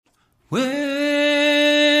Well,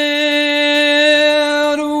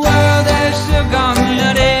 the world has sure gone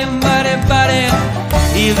nutty, buddy,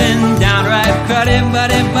 even downright cruddy,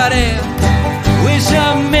 buddy. Wish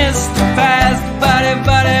I missed the past, buddy,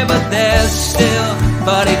 but there's still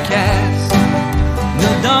Buddy Cast.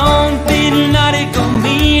 No, don't be nutty, go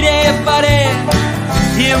meet it, buddy,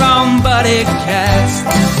 here on Buddy Cast.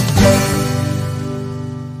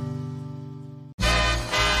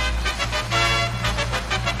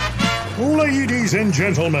 Ladies and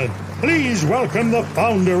gentlemen, please welcome the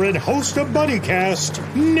founder and host of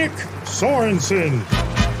BuddyCast, Nick Sorensen.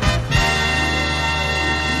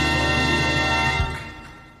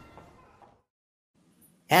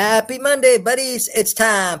 Happy Monday, buddies. It's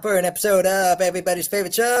time for an episode of everybody's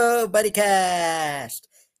favorite show, BuddyCast.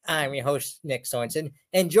 I'm your host, Nick Sorensen,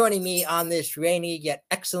 and joining me on this rainy yet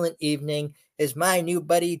excellent evening is my new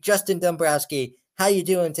buddy, Justin Dombrowski. How you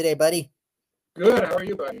doing today, buddy? Good. How are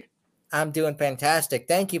you, buddy? I'm doing fantastic.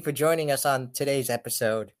 Thank you for joining us on today's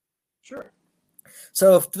episode. Sure.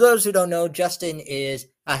 So for those who don't know, Justin is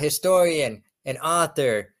a historian, an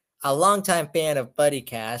author, a longtime fan of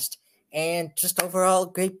BuddyCast, and just overall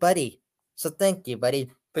great buddy. So thank you,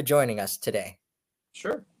 buddy, for joining us today.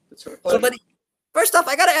 Sure. It's a pleasure. So, buddy, first off,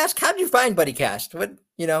 I got to ask, how'd you find BuddyCast?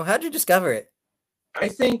 How'd you discover it? I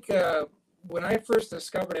think when I first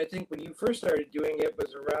discovered it, I think when you first started doing it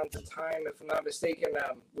was around the time, if I'm not mistaken,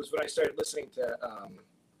 was when I started listening to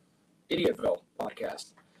Idiotville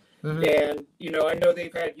podcast. Mm-hmm. And, I know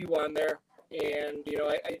they've had you on there. And,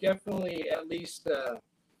 I definitely, at least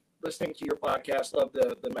listening to your podcast, love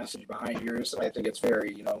the message behind yours. And I think it's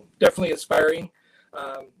very, definitely inspiring,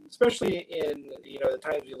 especially in, the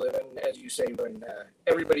times we live in, as you say, when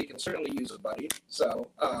everybody can certainly use a buddy. So,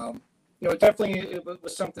 definitely it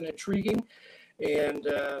was something intriguing. And,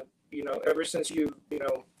 ever since you've,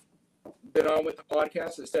 been on with the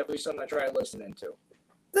podcast, it's definitely something I try listening to.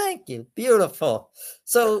 Thank you. Beautiful.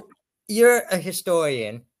 So you're a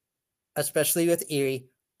historian, especially with Erie.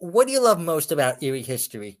 What do you love most about Erie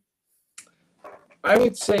history? I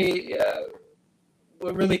would say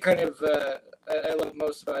what really kind of I love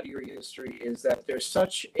most about Erie history is that there's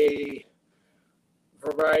such a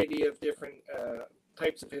variety of different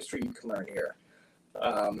types of history you can learn here.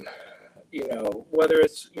 Whether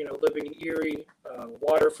it's, living in Erie,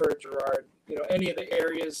 Waterford, Girard, any of the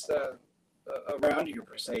areas around you,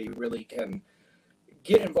 per se, you really can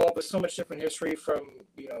get involved with so much different history from,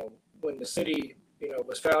 when the city,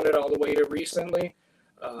 was founded all the way to recently.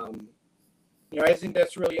 I think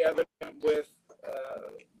that's really evident with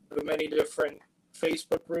the many different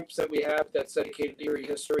Facebook groups that we have that's dedicated to Erie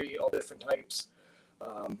history, all different types,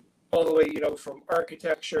 all the way, from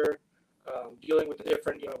architecture, dealing with the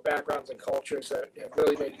different, backgrounds and cultures that have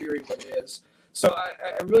really made Erie what it is. So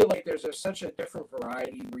I really like there's such a different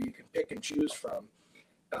variety where you can pick and choose from.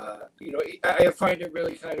 I find it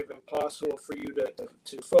really kind of impossible for you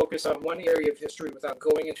to focus on one area of history without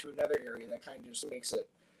going into another area. That kind of just makes it,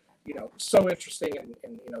 so interesting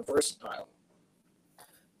and versatile.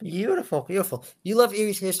 Beautiful, beautiful. You love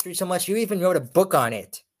Erie's history so much, you even wrote a book on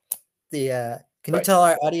it. Can you tell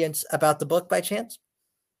our audience about the book by chance?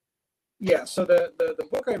 Yeah, so the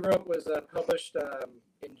book I wrote was published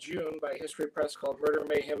in June by History Press called Murder and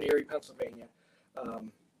Mayhem in Erie, Pennsylvania.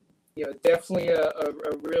 Definitely a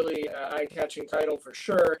really eye-catching title for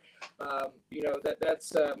sure.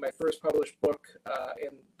 That's my first published book,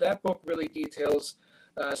 and that book really details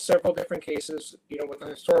several different cases, with a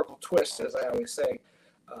historical twist, as I always say,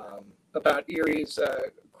 about Erie's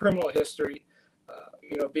criminal history.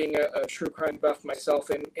 Being a true crime buff myself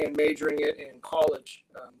and majoring it in college,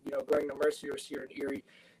 going to Mercyhurst here in Erie,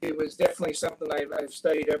 it was definitely something I've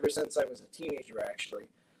studied ever since I was a teenager, actually.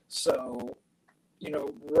 So,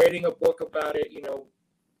 writing a book about it,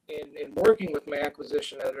 and working with my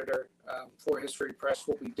acquisition editor for History Press,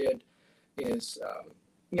 what we did is,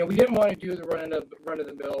 we didn't want to do the run of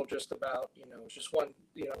the mill just about, just one,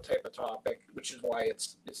 type of topic, which is why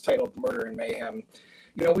it's titled Murder and Mayhem.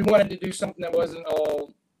 We wanted to do something that wasn't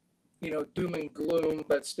all, doom and gloom,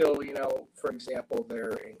 but still, for example,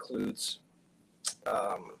 there includes,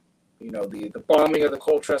 the bombing of the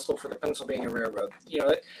coal trestle for the Pennsylvania Railroad.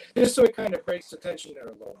 Just so it kind of breaks the tension there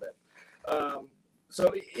a little bit.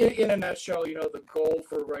 So in a nutshell, the goal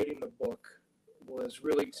for writing the book was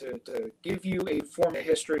really to give you a form of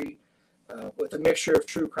history with a mixture of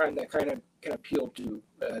true crime that kind of can appeal to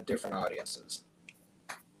different audiences.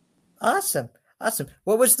 Awesome.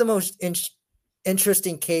 What was the most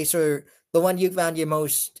interesting case, or the one you found you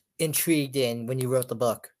most intrigued in when you wrote the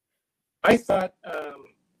book? I thought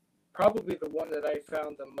probably the one that I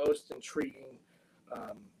found the most intriguing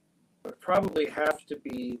would probably have to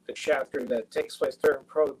be the chapter that takes place during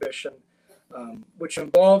Prohibition, which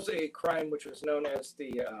involves a crime which was known as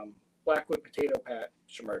the Blackwood Potato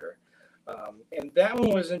Patch Murder. And that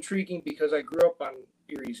one was intriguing because I grew up on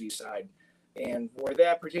Erie's East Side, and where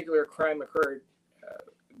that particular crime occurred,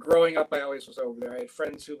 growing up, I always was over there. I had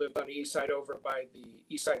friends who lived on the east side over by the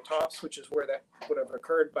East Side Tops, which is where that would have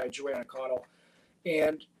occurred, by Joanna Connell.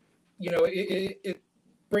 And, it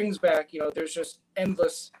brings back, there's just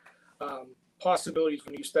endless possibilities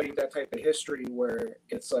when you study that type of history, where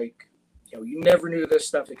it's like, you never knew this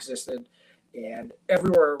stuff existed, and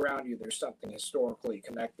everywhere around you, there's something historically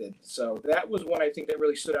connected. So that was one I think that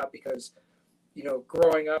really stood out because,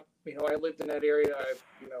 growing up, I lived in that area. I've,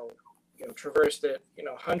 traversed it,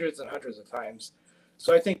 hundreds and hundreds of times.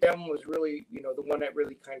 So I think that one was really, the one that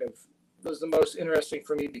really kind of was the most interesting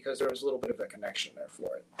for me because there was a little bit of a connection there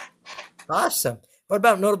for it. Awesome. What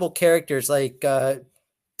about notable characters, like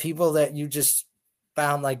people that you just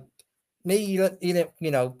found, like maybe you didn't,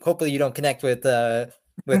 hopefully you don't connect with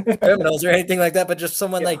criminals or anything like that, but just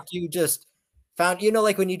someone like you just found,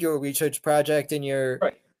 like when you do a research project and you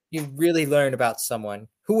really learn about someone.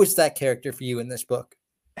 Who was that character for you in this book?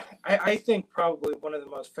 I think probably one of the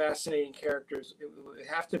most fascinating characters, it would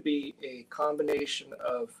have to be a combination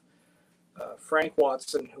of Frank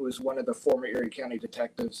Watson, who was one of the former Erie County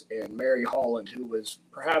detectives, and Mary Holland, who was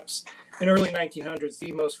perhaps in early 1900s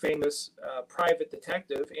the most famous private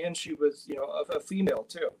detective, and she was, a female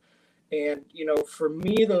too. And, for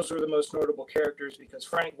me, those were the most notable characters because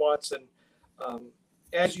Frank Watson,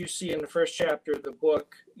 as you see in the first chapter of the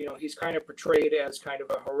book, he's kind of portrayed as kind of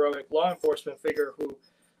a heroic law enforcement figure who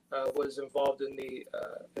was involved in the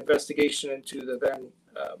investigation into the then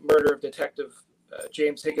murder of Detective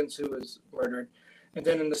James Higgins, who was murdered. And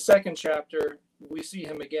then in the second chapter, we see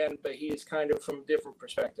him again, but he is kind of from a different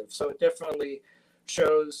perspective. So it definitely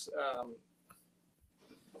shows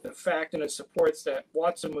the fact, and it supports that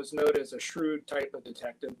Watson was known as a shrewd type of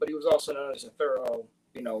detective, but he was also known as a thorough,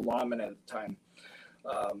 lawman at the time.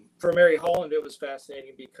 For Mary Holland, it was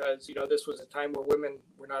fascinating because, this was a time where women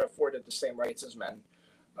were not afforded the same rights as men.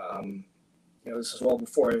 This is well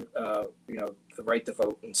before, the right to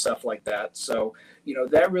vote and stuff like that. So,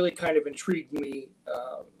 that really kind of intrigued me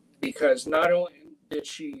because not only did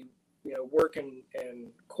she, work and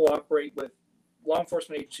cooperate with law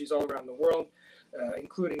enforcement agencies all around the world,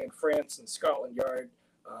 including in France and Scotland Yard,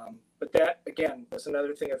 but that, again, was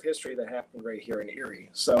another thing of history that happened right here in Erie.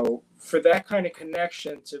 So for that kind of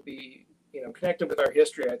connection to be, connected with our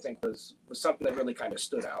history, I think was something that really kind of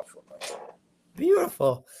stood out for me.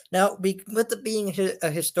 Beautiful. Now, with being a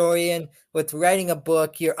historian, with writing a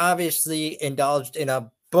book, you're obviously indulged in a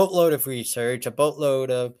boatload of research, a boatload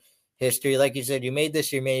of history. Like you said, you made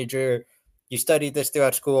this your major, you studied this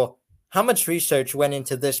throughout school. How much research went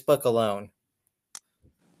into this book alone?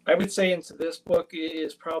 I would say into this book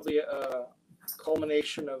is probably a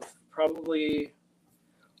culmination of probably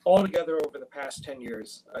altogether over the past 10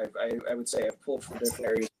 years. I would say I've pulled from different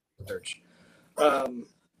areas of research.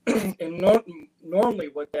 And normally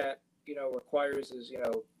what that, requires is,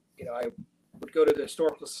 I would go to the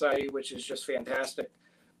Historical Society, which is just fantastic.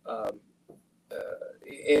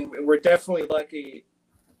 And we're definitely lucky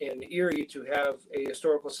in Erie to have a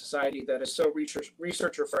historical society that is so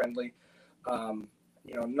researcher friendly,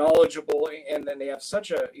 knowledgeable, and then they have such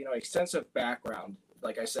a, extensive background.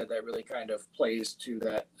 Like I said, that really kind of plays to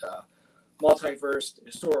that multiverse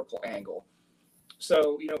historical angle.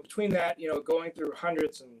 So, between that, going through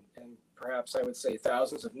hundreds and perhaps I would say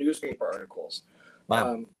thousands of newspaper articles.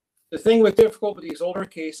 Wow. The thing with difficult with these older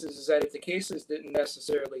cases is that if the cases didn't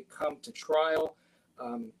necessarily come to trial,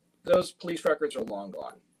 those police records are long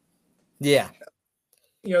gone. Yeah.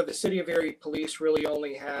 The city of Erie police really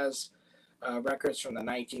only has records from the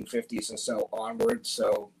 1950s and so onward.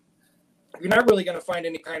 So you're not really going to find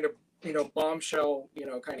any kind of, bombshell,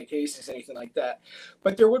 kind of cases, anything like that.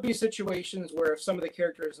 But there would be situations where if some of the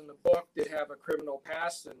characters in the book did have a criminal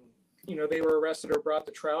past and, they were arrested or brought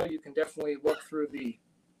to trial, you can definitely look through the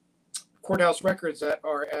courthouse records that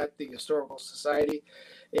are at the Historical Society.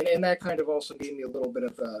 And that kind of also gave me a little bit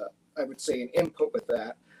of, I would say, an input with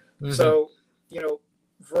that. Mm-hmm. So,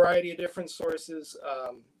 variety of different sources.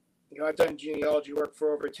 I've done genealogy work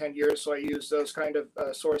for over 10 years, so I use those kind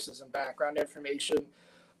of sources and background information,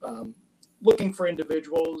 looking for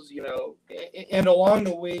individuals, and along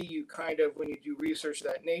the way, you kind of, when you do research of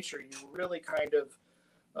that nature, you really kind of,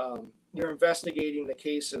 you're investigating the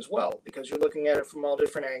case as well, because you're looking at it from all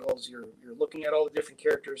different angles. You're looking at all the different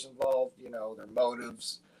characters involved, their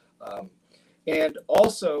motives. And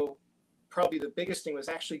also, probably the biggest thing was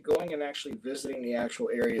actually going and actually visiting the actual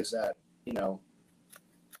areas that,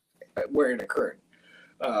 where it occurred.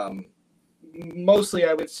 Mostly,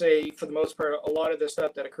 I would say, for the most part, a lot of the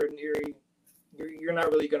stuff that occurred in Erie, you're not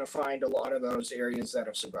really going to find a lot of those areas that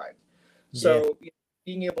have survived. So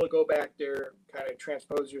being able to go back there, kind of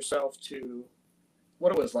transpose yourself to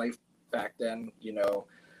what it was like back then,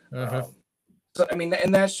 so I mean,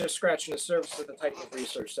 and that's just scratching the surface of the type of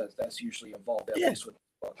research that's usually involved, at least with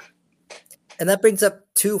the book. And that brings up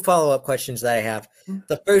two follow-up questions that I have.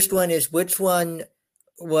 The first one is, which one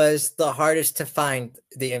was the hardest to find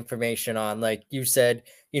the information on? Like you said,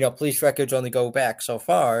 police records only go back so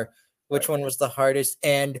far. Which one was the hardest,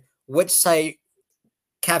 and which site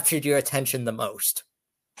captured your attention the most?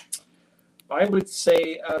 I would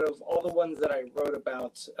say, out of all the ones that I wrote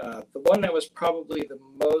about, the one that was probably the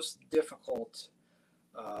most difficult,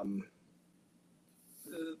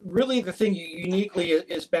 really the thing uniquely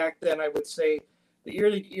is back then, I would say, the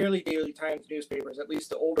early Daily Times newspapers, at least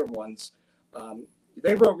the older ones,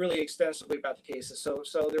 they wrote really extensively about the cases. So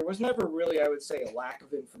there was never really, I would say, a lack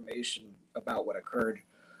of information about what occurred.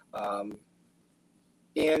 And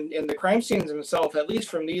the crime scenes themselves, at least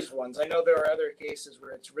from these ones, I know there are other cases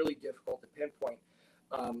where it's really difficult to pinpoint.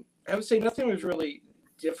 I would say nothing was really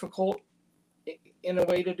difficult in a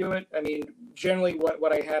way to do it. I mean, generally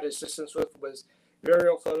what I had assistance with was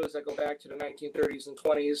burial photos that go back to the 1930s and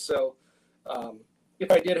 20s. So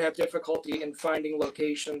if I did have difficulty in finding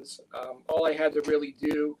locations, all I had to really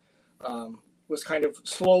do was kind of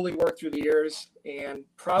slowly work through the years. And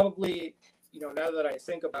probably, now that I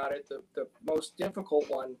think about it, the most difficult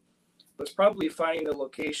one was probably finding the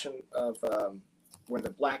location of where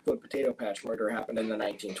the Blackwood potato patch murder happened in the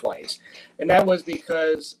 1920s. And that was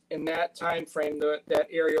because in that time frame, that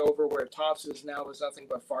area over where Tops is now was nothing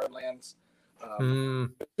but farmlands.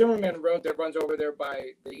 Zimmerman Road that runs over there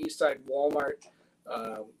by the East Side Walmart,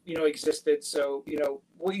 existed. So,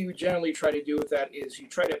 what you generally try to do with that is you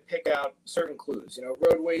try to pick out certain clues,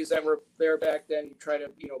 roadways that were there back then. You try to,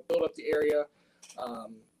 build up the area.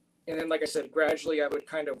 And then, like I said, gradually I would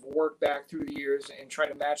kind of work back through the years and try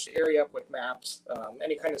to match the area up with maps,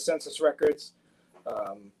 any kind of census records.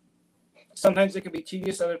 Sometimes it could be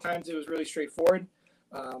tedious. Other times it was really straightforward.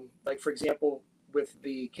 Like, for example, with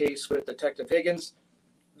the case with Detective Higgins,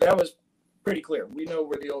 that was pretty clear. We know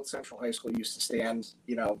where the old Central High School used to stand.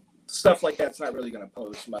 Stuff like that's not really going to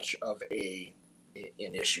pose much of an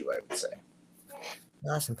issue, I would say.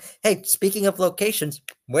 Awesome. Hey, speaking of locations,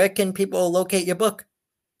 where can people locate your book?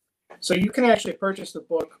 So you can actually purchase the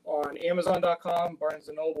book on Amazon.com, Barnes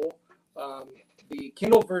 & Noble. The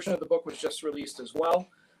Kindle version of the book was just released as well.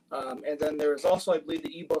 And then there is also, I believe,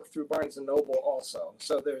 the ebook through Barnes & Noble also.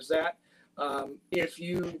 So there's that. If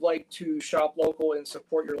you like to shop local and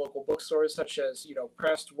support your local bookstores, such as,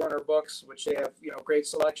 Pressed, Warner Books, which they have, great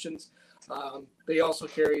selections, they also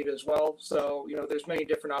carry it as well. So, there's many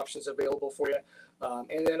different options available for you.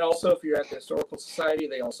 And then also, if you're at the Historical Society,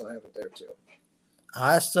 they also have it there too.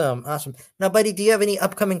 Awesome. Now, buddy, do you have any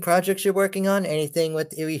upcoming projects you're working on? Anything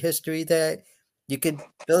with Erie history that you could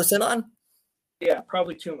fill us in on? Yeah,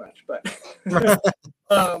 probably too much, but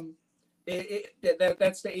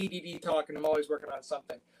that's the ADD talk, and I'm always working on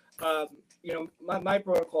something. My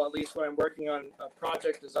protocol, at least when I'm working on a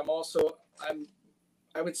project, is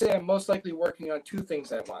I would say I'm most likely working on two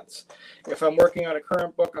things at once. If I'm working on a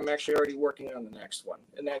current book, I'm actually already working on the next one.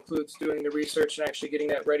 And that includes doing the research and actually getting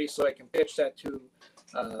that ready so I can pitch that to,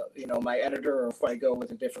 my editor, or if I go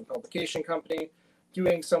with a different publication company,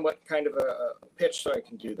 doing somewhat kind of a pitch so I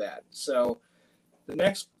can do that. So the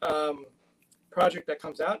next project that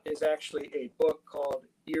comes out is actually a book called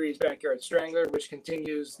Erie's Backyard Strangler, which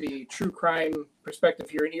continues the true crime perspective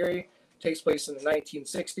here in Erie. It takes place in the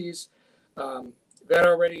 1960s. That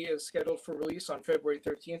already is scheduled for release on February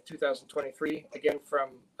 13th, 2023, again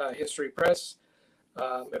from History Press.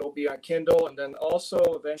 It'll be on Kindle, and then also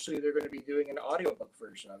eventually they're going to be doing an audiobook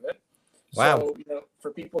version of it. Wow. So,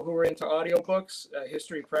 for people who are into audiobooks,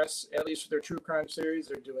 History Press, at least for their true crime series,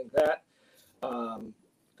 they're doing that.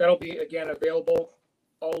 That'll be, again, available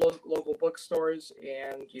all local bookstores,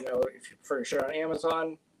 and, if you prefer to share on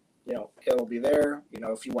Amazon, it'll be there.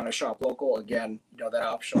 If you want to shop local, again, that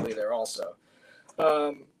option will be there also.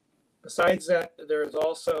 Besides that, there's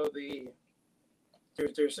also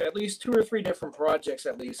there's at least 2 or 3 different projects,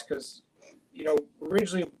 at least, because,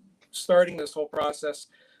 originally starting this whole process,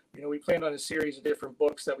 we planned on a series of different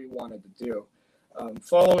books that we wanted to do.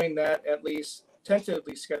 Following that, at least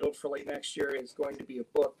tentatively scheduled for late next year, is going to be a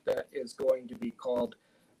book that is going to be called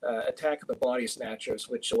Attack of the Body Snatchers,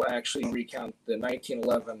 which will actually recount the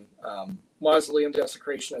 1911 mausoleum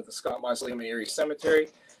desecration of the Scott Mausoleum in Erie Cemetery.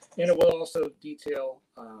 And it will also detail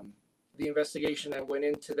the investigation that went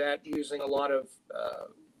into that, using a lot of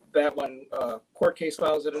that one, court case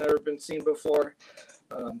files that have never been seen before,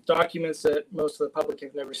 documents that most of the public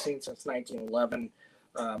have never seen since 1911.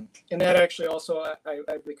 And that actually also,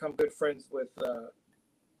 I've become good friends with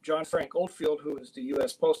John Frank Oldfield, who is the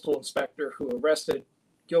U.S. Postal Inspector who arrested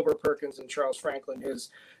Gilbert Perkins, and Charles Franklin, his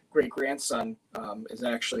great-grandson, is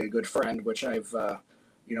actually a good friend, which I've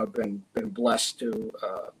been blessed to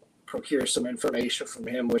procure some information from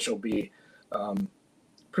him, which will be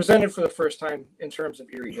presented for the first time in terms of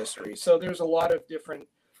Erie history. So there's a lot of different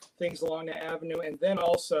things along the avenue. And then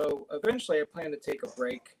also, eventually I plan to take a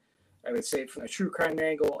break, I would say, from the true crime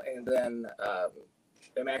angle. And then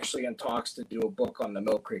I'm actually in talks to do a book on the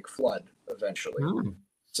Mill Creek flood eventually.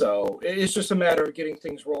 So it's just a matter of getting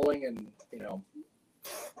things rolling and,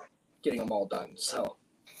 getting them all done. So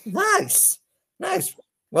Nice.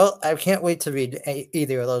 Well, I can't wait to read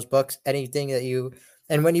either of those books. Anything that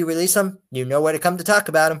and when you release them, you know where to come to talk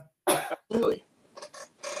about them. Absolutely.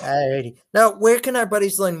 Alrighty. Now, where can our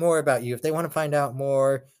buddies learn more about you? If they want to find out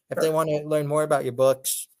more, if they want to learn more about your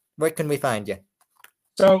books, where can we find you?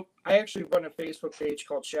 So I actually run a Facebook page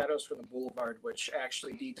called Shadows from the Boulevard, which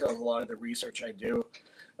actually details a lot of the research I do,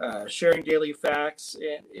 sharing daily facts.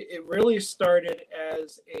 And it really started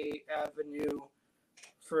as a avenue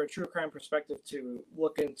for a true crime perspective to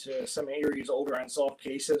look into some of Erie's older unsolved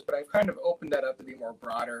cases, but I've kind of opened that up to be more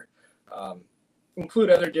broader, include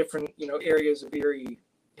other different, areas of Erie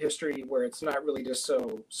history where it's not really just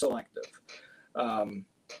so selective.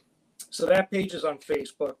 So that page is on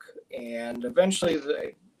Facebook, and eventually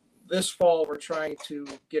this fall we're trying to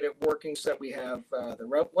get it working so that we have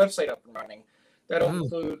the website up and running. That'll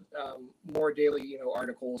include more daily,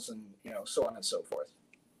 articles and, so on and so forth.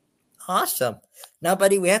 Awesome. Now,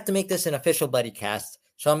 buddy, we have to make this an official buddy cast,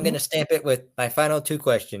 so I'm going to stamp it with my final 2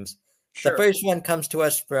 questions. Sure. The first one comes to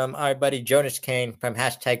us from our buddy Jonas Kane from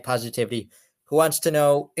 #Positivity, who wants to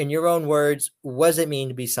know, in your own words, what does it mean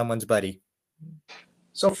to be someone's buddy?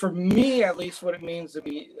 So for me, at least, what it means to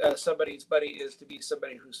be somebody's buddy is to be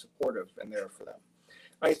somebody who's supportive and there for them.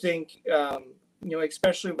 I think,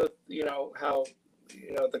 especially with, how,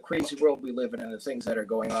 the crazy world we live in and the things that are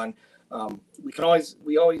going on,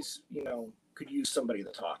 we always, could use somebody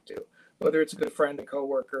to talk to, whether it's a good friend, a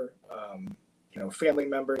coworker, family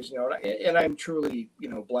members, and I'm truly,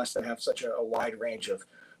 blessed to have such a wide range of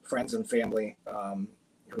friends and family,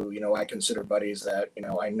 who, I consider buddies that,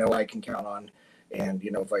 I know I can count on, and,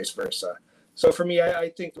 vice versa. So for me, I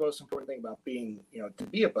think the most important thing about being, to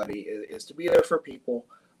be a buddy is to be there for people,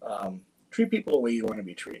 treat people the way you want to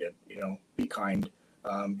be treated, be kind,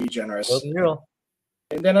 be generous.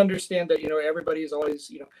 And then understand that, everybody is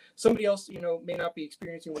always, somebody else, may not be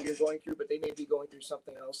experiencing what you're going through, but they may be going through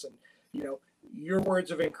something else. And, your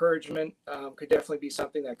words of encouragement could definitely be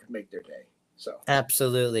something that could make their day. So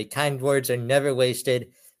absolutely. Kind words are never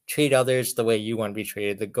wasted. Treat others the way you want to be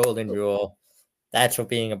treated. The golden rule. That's what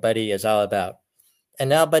being a buddy is all about. And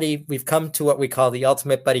now, buddy, we've come to what we call the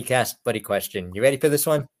ultimate buddy cast buddy question. You ready for this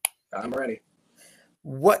one? I'm ready.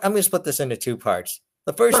 I'm going to split this into 2 parts.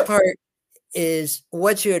 The first part is,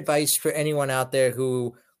 what's your advice for anyone out there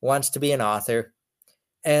who wants to be an author?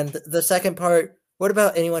 And the second part, what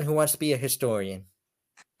about anyone who wants to be a historian?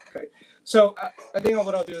 Okay. So I think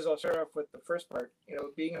what I'll do is I'll start off with the first part.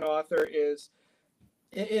 Being an author is,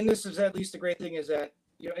 and this is at least the great thing, is that,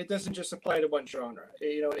 it doesn't just apply to one genre.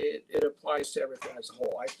 It applies to everything as a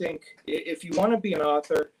whole. I think if you want to be an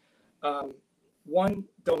author, one,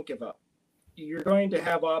 don't give up. You're going to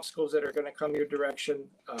have obstacles that are going to come your direction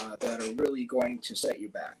that are really going to set you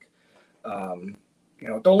back. Don't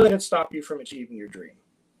let it stop you from achieving your dream.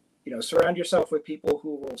 Surround yourself with people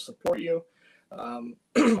who will support you.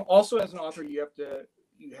 Also, as an author, you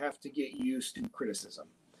have to get used to criticism.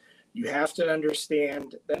 You have to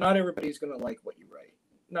understand that not everybody's going to like what you write.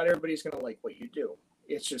 Not everybody's going to like what you do.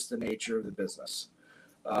 It's just the nature of the business.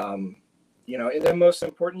 And then most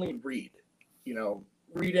importantly, read.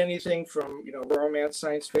 Read anything from, romance,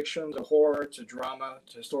 science fiction, to horror, to drama,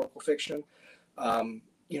 to historical fiction.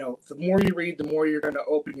 The more you read, the more you're going to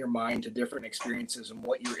open your mind to different experiences and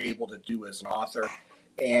what you're able to do as an author.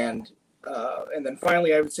 And then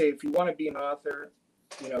finally, I would say, if you want to be an author,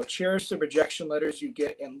 cherish the rejection letters you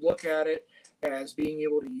get and look at it as being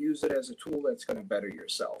able to use it as a tool that's going to better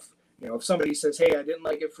yourself. If somebody says, hey, I didn't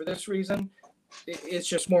like it for this reason, it's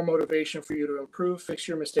just more motivation for you to improve, fix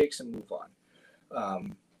your mistakes, and move on.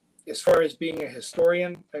 As far as being a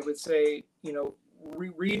historian, I would say,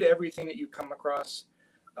 read everything that you come across.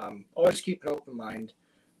 Always keep an open mind.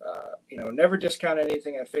 Never discount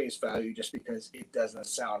anything at face value just because it doesn't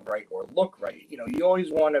sound right or look right. You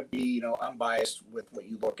always want to be, unbiased with what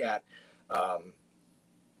you look at.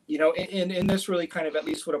 you know, and this really kind of at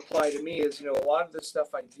least would apply to me is, you know, a lot of the stuff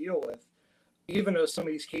I deal with, even though some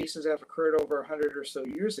of these cases have occurred over 100 or so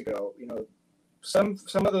years ago, you know, some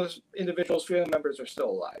of those individuals, family members are still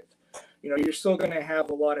alive. You know, you're still going to have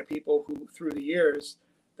a lot of people who, through the years,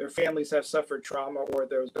 their families have suffered trauma, or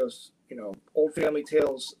those you know, old family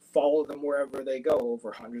tales follow them wherever they go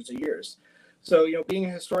over hundreds of years. So, you know, being a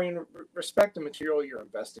historian, respect the material you're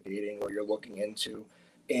investigating or you're looking into,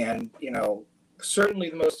 and, you know, certainly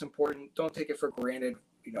the most important, don't take it for granted,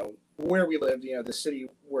 you know, where we live, you know, the city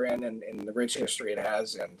we're in, and the rich history it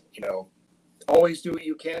has, and, you know, always do what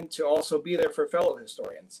you can to also be there for fellow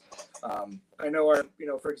historians. I know our, you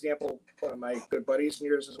know, for example, one of my good buddies and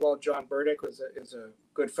yours as well, John Burdick, is a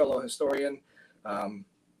good fellow historian,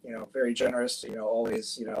 you know, very generous, you know,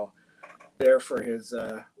 always, you know, there for his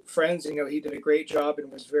friends. You know, he did a great job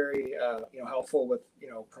and was very, you know, helpful with, you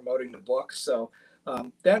know, promoting the book. So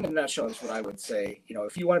that in a nutshell is what I would say. You know,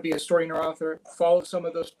 if you want to be a historian or author, follow some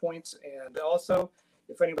of those points. And also,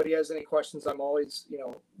 if anybody has any questions, I'm always, you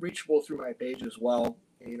know, reachable through my page as well.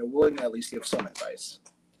 And, you know, willing to at least give some advice.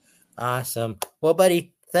 Awesome. Well,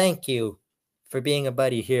 buddy, thank you for being a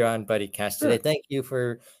buddy here on BuddyCast today. Sure. Thank you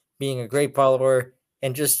for being a great follower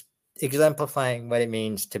and just exemplifying what it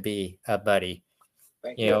means to be a buddy.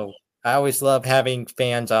 Thank You know, I always love having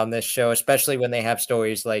fans on this show, especially when they have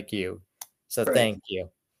stories like you. So Right. thank you.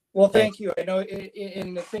 Well, thank you. I know,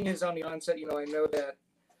 and the thing is, on the onset, you know, I know that,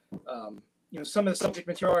 you know, some of the subject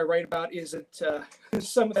material I write about isn't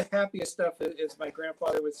some of the happiest stuff, as my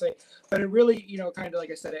grandfather would say. But it really, you know, kind of,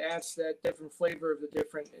 like I said, it adds that different flavor of the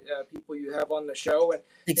different people you have on the show, and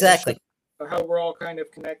Exactly. and how we're all kind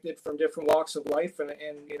of connected from different walks of life, and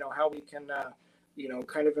you know, how we can, you know,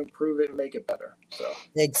 kind of improve it and make it better. So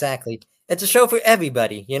Exactly. It's a show for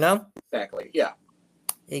everybody, you know? exactly, yeah.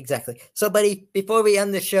 Exactly. So, buddy, before we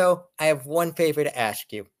end the show, I have one favor to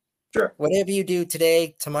ask you. Sure. Whatever you do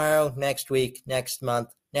today, tomorrow, next week, next month,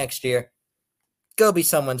 next year, go be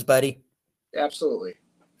someone's buddy. Absolutely.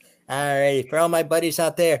 All righty. For all my buddies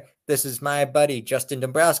out there, this is my buddy, Justin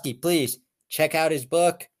Dombrowski. Please check out his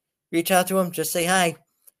book. Reach out to him. Just say hi.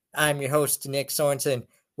 I'm your host, Nick Sorensen.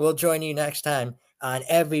 We'll join you next time on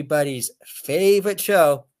everybody's favorite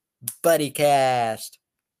show, BuddyCast.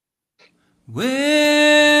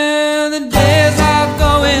 Well, the days are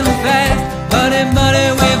going fast, buddy,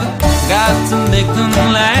 we've got to make them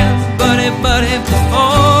last, buddy,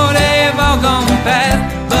 before they've all gone past,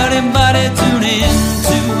 buddy, tune in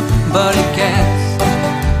to BuddyCast.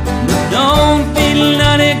 Don't be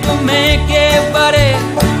none, go make it, buddy,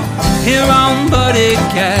 here on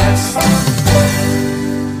BuddyCast.